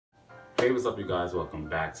Hey, what's up you guys? Welcome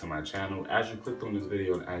back to my channel. As you clicked on this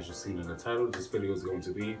video and as you've seen in the title, this video is going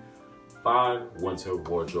to be 5 winter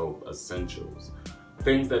wardrobe essentials.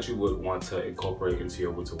 Things that you would want to incorporate into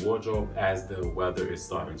your winter wardrobe as the weather is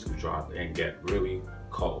starting to drop and get really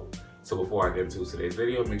cold. So before I get into today's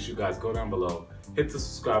video, make sure you guys go down below, hit the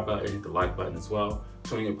subscribe button, hit the like button as well,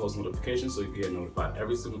 turn on your post notifications so you can get notified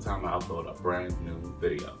every single time I upload a brand new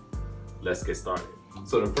video. Let's get started.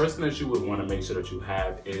 So the first thing that you would want to make sure that you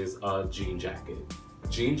have is a jean jacket.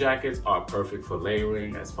 Jean jackets are perfect for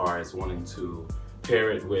layering as far as wanting to pair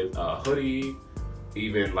it with a hoodie,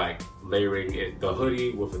 even like layering the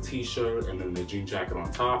hoodie with a t-shirt and then the jean jacket on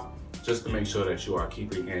top, just to make sure that you are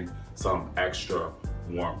keeping in some extra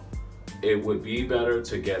warmth. It would be better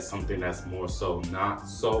to get something that's more so not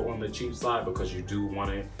so on the cheap side, because you do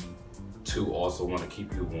want it to also want to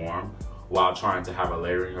keep you warm while trying to have a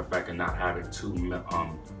layering effect and not having too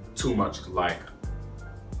much, like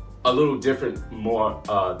a little different, more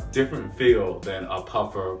different feel than a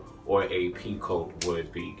puffer or a pea coat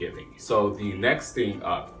would be giving. So the next thing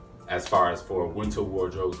up as far as for winter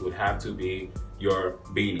wardrobes would have to be your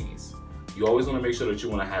beanies. You always want to make sure that you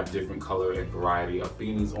want to have different color and variety of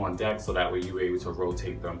beanies on deck, so that way you're able to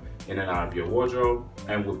rotate them in and out of your wardrobe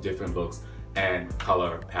and with different looks and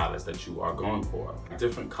color palettes that you are going for.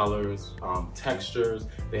 Different colors, textures,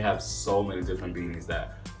 they have so many different beanies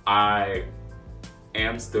that I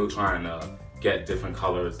am still trying to get different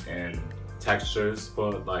colors and textures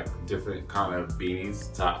for like different kind of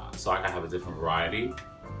beanies so I can have a different variety.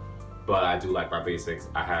 But I do like my basics.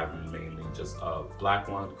 I have mainly just a black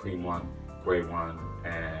one, cream one, gray one,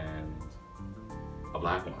 and a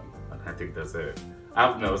black one. I think that's it. I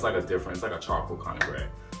don't know, it's like a charcoal kind of gray.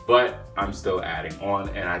 But I'm still adding on,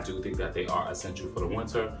 and I do think that they are essential for the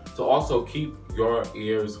winter to also keep your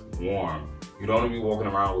ears warm. You don't want to be walking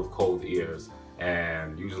around with cold ears,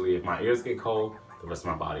 and usually if my ears get cold, the rest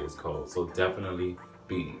of my body is cold. So definitely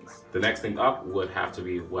beanies. The next thing up would have to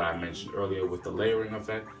be what I mentioned earlier with the layering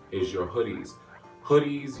effect, is your hoodies.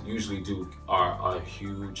 Hoodies usually are a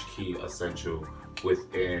huge key essential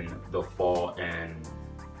within the fall and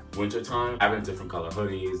winter time. Having different color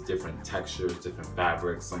hoodies, different textures, different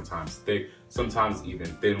fabrics, sometimes thick, sometimes even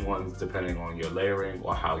thin ones, depending on your layering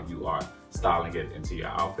or how you are styling it into your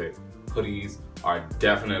outfit. Hoodies are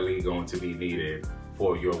definitely going to be needed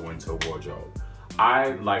for your winter wardrobe.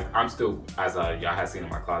 I'm still, as y'all have seen in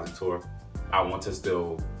my closet tour, I want to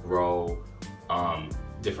still grow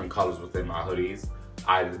different colors within my hoodies.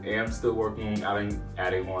 I am still working on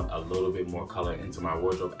adding on a little bit more color into my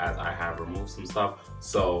wardrobe as I have removed some stuff.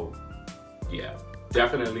 So yeah,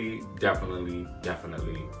 definitely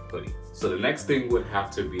hoodies. So the next thing would have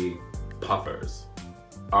to be puffers.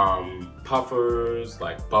 Puffers,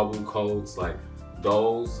 like bubble coats, like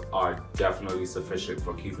those are definitely sufficient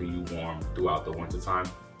for keeping you warm throughout the winter time,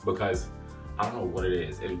 because I don't know what it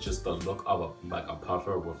is. It's just the look of a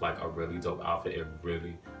puffer with like a really dope outfit. It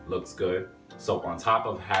really looks good. So on top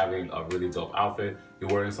of having a really dope outfit, you're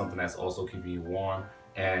wearing something that's also keeping you warm,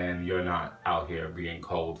 and you're not out here being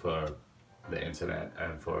cold for the internet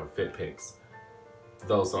and for fit pics.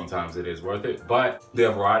 Though sometimes it is worth it. But there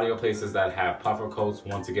are a variety of places that have puffer coats.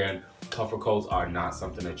 Once again, puffer coats are not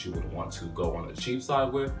something that you would want to go on the cheap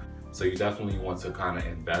side with. So you definitely want to kind of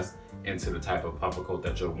invest into the type of puffer coat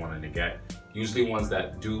that you're wanting to get. Usually ones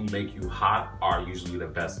that do make you hot are usually the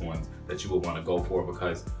best ones that you would want to go for,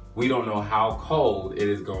 because we don't know how cold it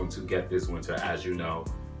is going to get this winter. As you know,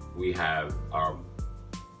 we have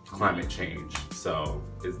climate change, so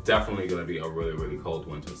it's definitely going to be a really cold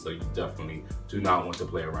winter. So you definitely do not want to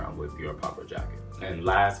play around with your puffer jacket. And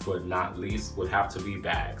last but not least would have to be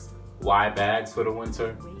bags. Why bags for the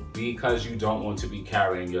winter? Because you don't want to be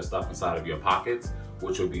carrying your stuff inside of your pockets,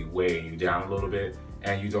 which will be weighing you down a little bit,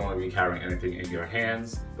 and you don't want to be carrying anything in your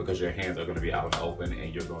hands, because your hands are going to be out in the open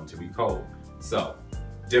and you're going to be cold. So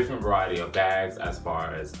different variety of bags as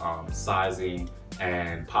far as sizing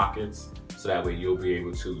and pockets, so that way you'll be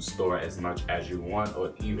able to store as much as you want,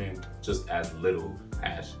 or even just as little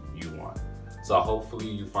as you want. So hopefully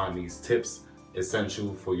you find these tips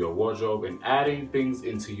essential for your wardrobe and adding things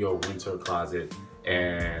into your winter closet.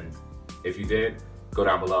 And if you did, go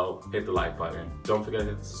down below, hit the like button. Don't forget to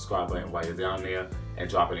hit the subscribe button while you're down there, and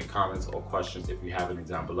drop any comments or questions if you have any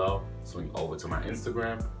down below. Swing over to my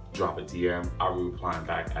Instagram, drop a DM. I'll be replying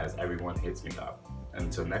back as everyone hits me up. And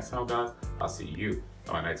until next time, guys, I'll see you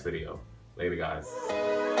on my next video. Later,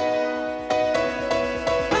 guys.